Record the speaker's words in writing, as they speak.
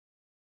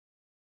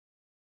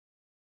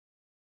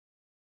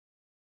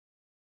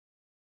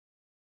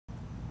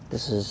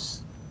This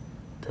is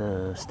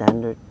the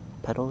standard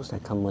pedals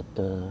that come with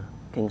the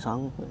King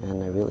Song,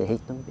 and I really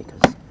hate them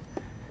because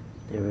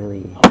they're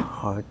really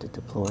hard to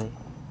deploy.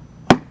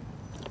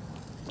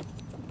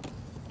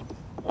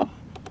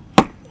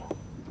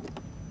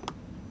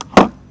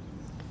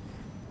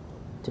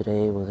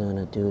 Today we're going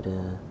to do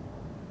the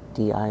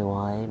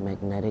DIY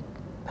magnetic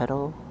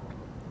pedal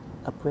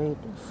upgrade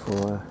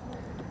for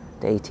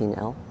the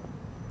 18L.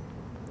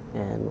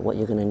 And what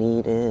you're going to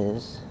need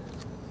is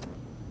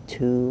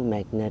 2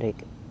 magnetic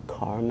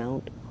car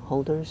mount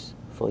holders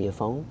for your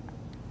phone,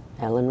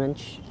 Allen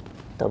wrench,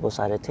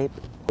 double-sided tape,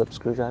 Phillips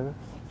screwdriver,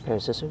 pair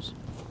of scissors,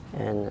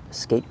 and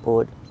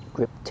skateboard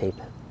grip tape,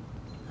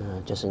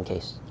 just in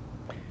case.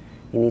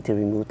 You need to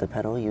remove the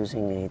pedal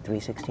using a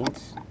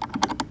 3/16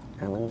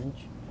 Allen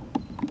wrench.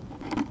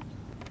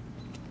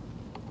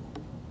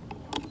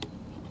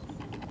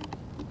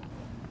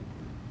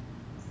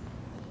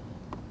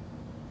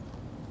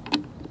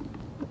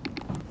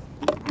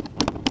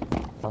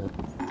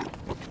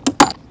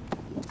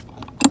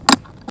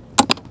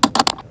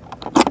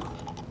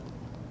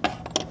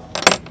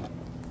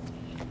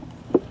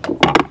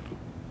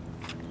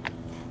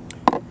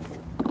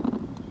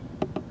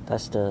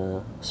 That's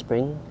the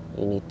spring.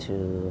 You need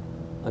to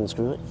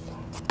unscrew it.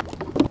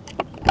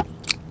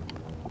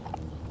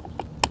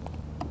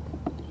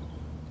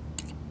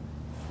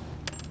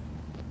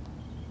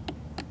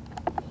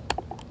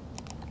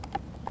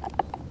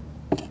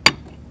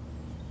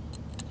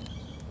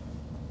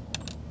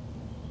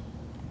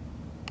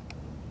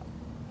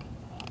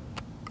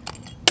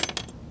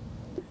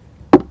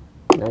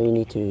 Now you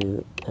need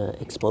to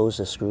expose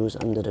the screws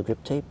under the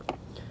grip tape.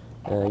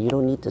 You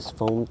don't need this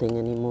foam thing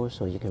anymore,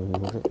 so you can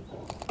remove it.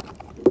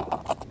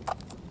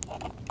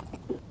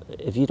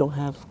 If you don't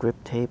have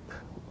grip tape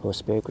or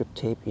spare grip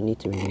tape, you need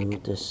to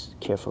remove this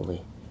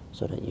carefully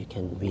so that you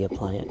can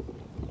reapply it.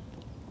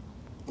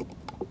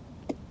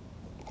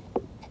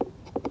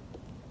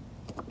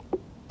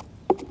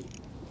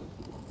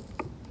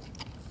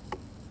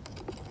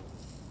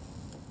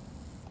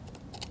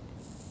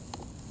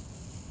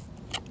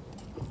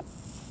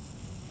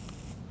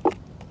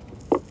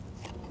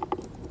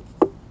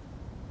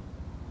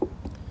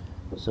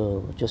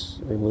 So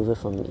just remove it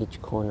from each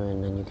corner,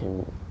 and then you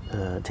can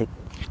take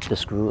the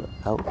screw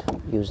out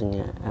using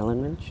an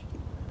Allen wrench.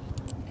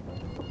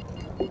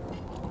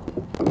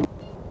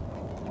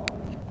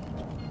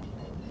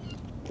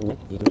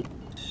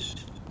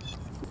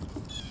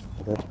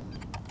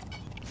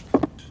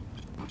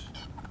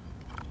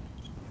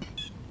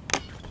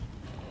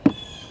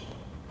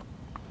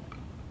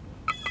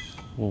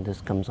 And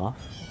this comes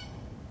off.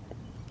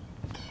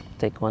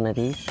 Take one of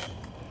these.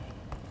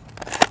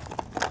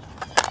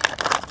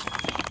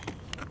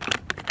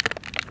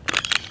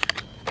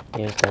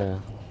 Here's the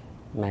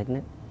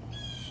magnet.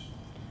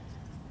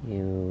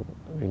 You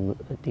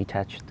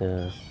detach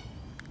the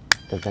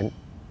vent.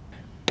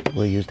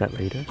 We'll use that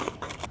later.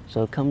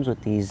 So it comes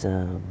with these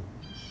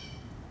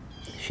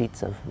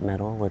sheets of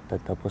metal with the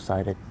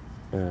double-sided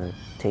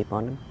tape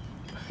on them,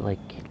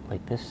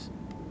 like this.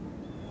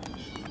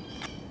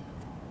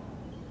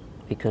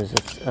 Because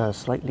it's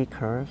slightly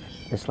curved.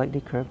 It's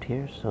slightly curved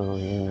here, so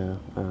you're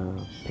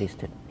gonna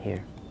paste it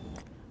here.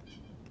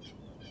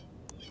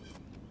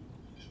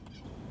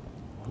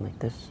 Like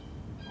this.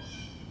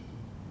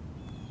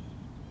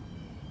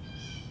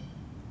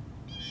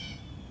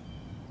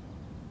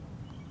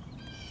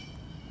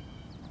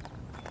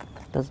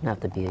 Doesn't have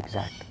to be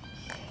exact.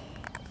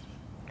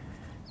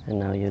 And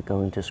now you're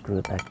going to screw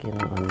it back in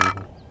on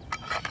the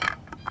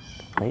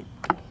plate.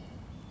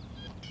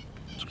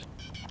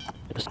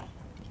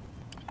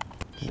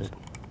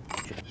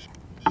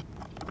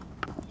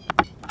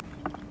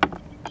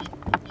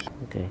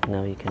 Okay,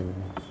 now you can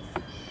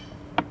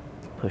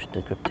push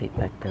the grip tape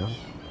back down.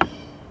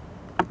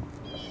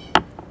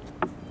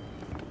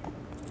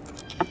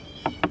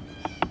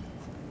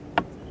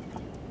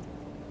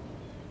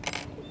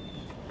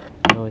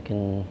 Now we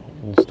can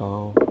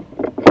install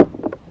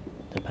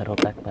the pedal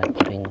back by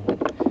putting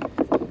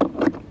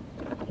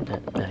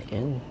that back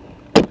in.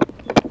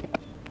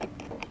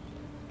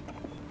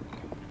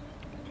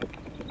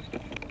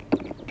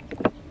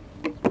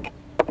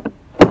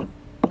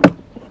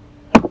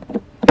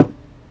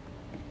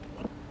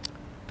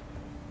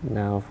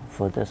 Now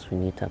for this we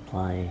need to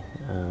apply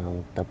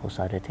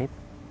double-sided tape.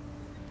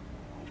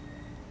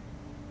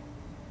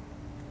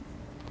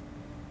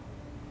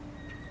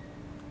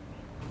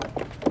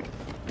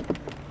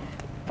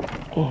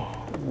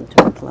 And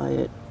to apply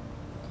it,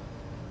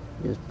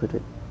 just put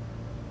it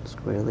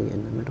squarely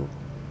in the middle.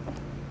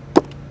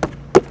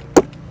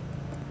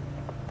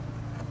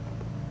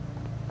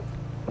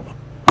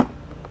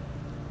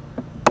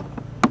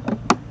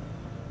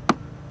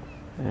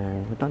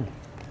 And we're done.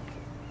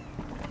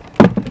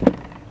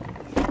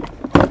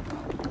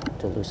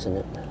 To loosen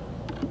it.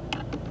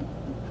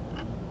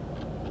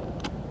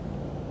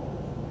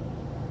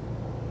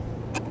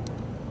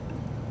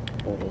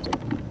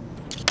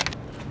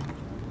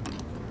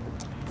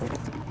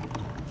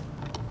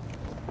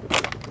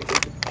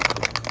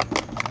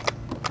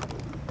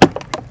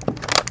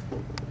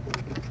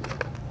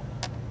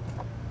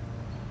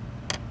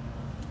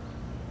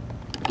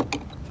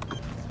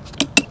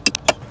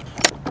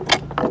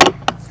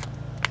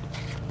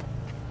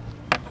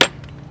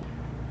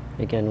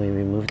 Again, we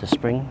remove the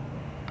spring.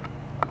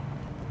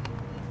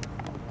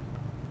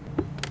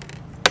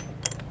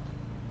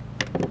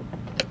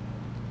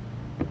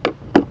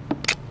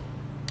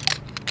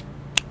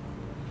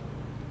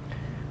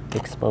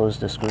 Expose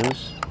the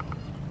screws.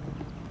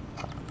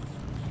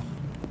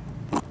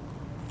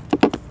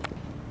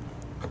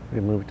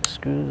 Remove the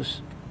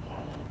screws.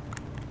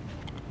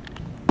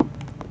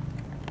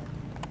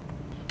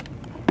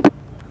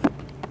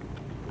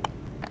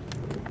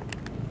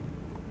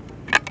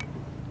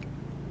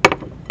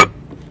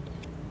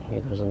 Here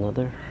goes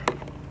another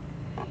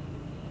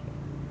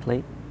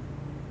plate.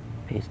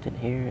 Paste it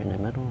here in the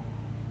middle.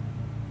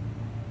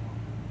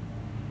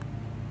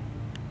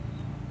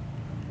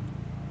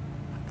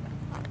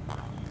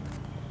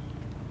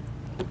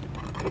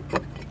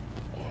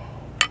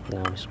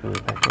 Now we screw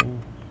it back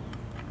in.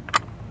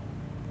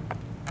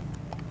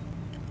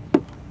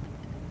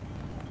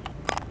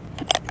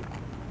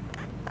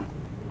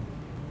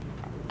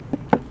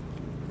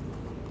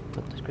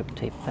 Put the grip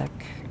tape back.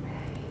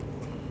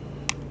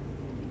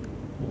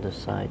 The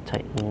side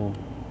tighten.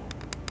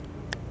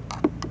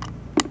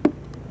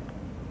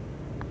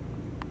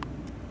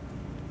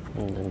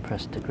 And then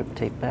press the grip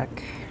tape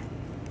back.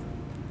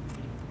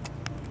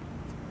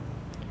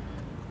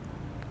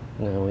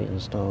 Now we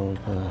install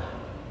the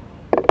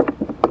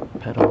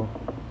pedal.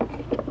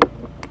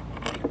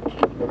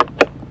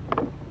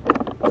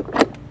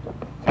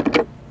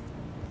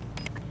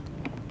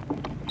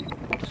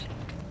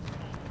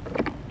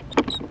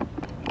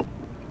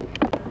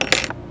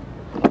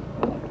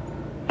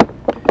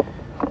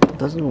 It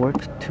doesn't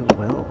work too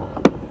well.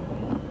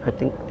 I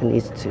think it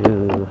needs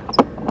to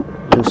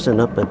loosen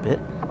up a bit.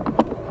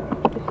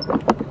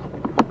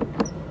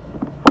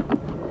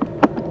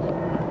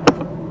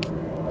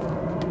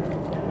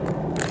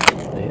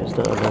 Here's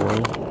the other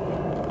one.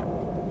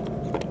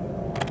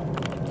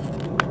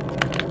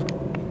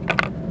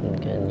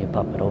 Again, you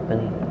pop it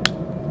open.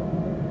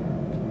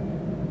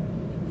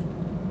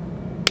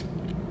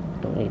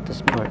 Don't need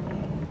this part.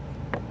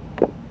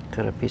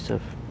 Cut a piece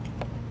of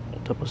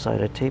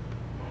double-sided tape.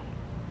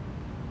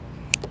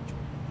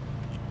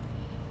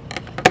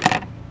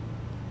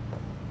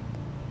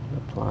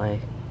 Apply.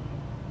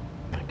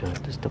 Oh my god,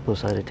 this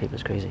double-sided tape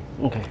is crazy.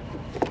 Okay.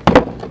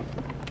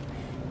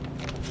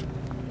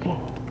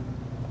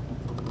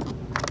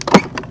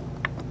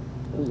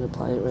 Just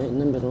apply it right in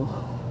the middle.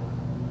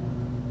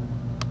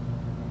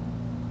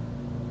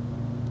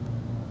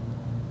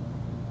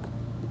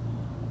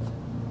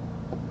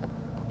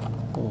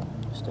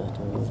 Still have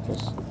to remove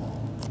this.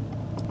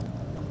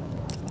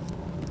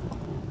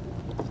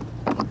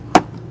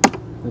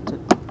 That's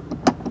it.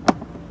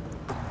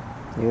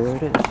 Here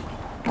it is.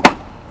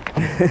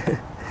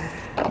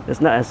 It's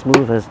not as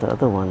smooth as the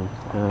other one,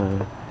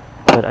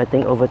 but I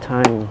think over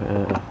time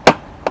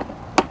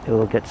it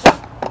will get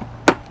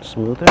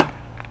smoother.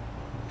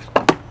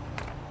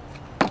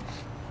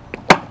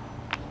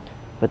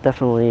 But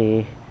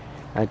definitely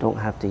I don't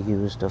have to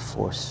use the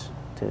force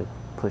to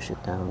push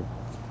it down.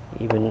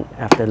 Even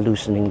after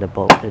loosening the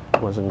bolt, it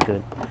wasn't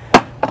good.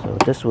 So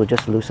this will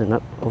just loosen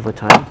up over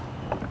time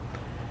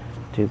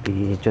to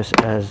be just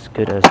as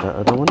good as the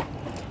other one.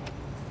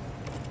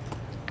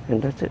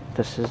 And that's it.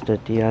 This is the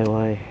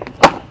DIY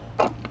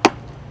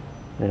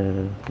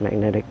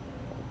magnetic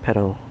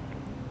pedal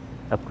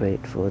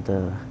upgrade for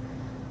the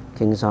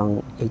King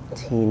Song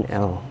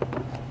 18L.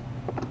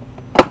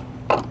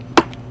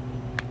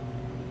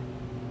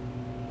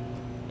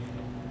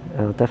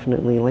 I'll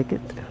definitely like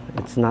it.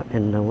 It's not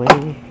in the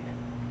way.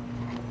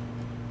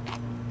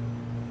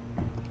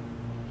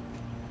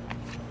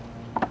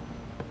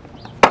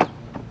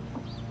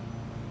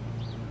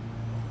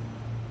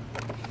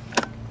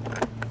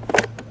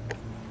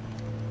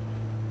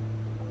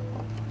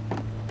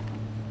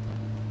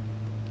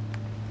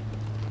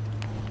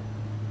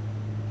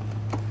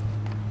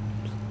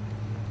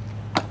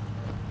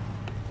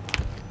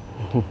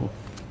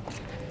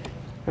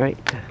 Alright,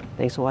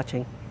 thanks for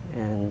watching,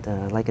 and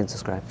like and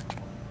subscribe.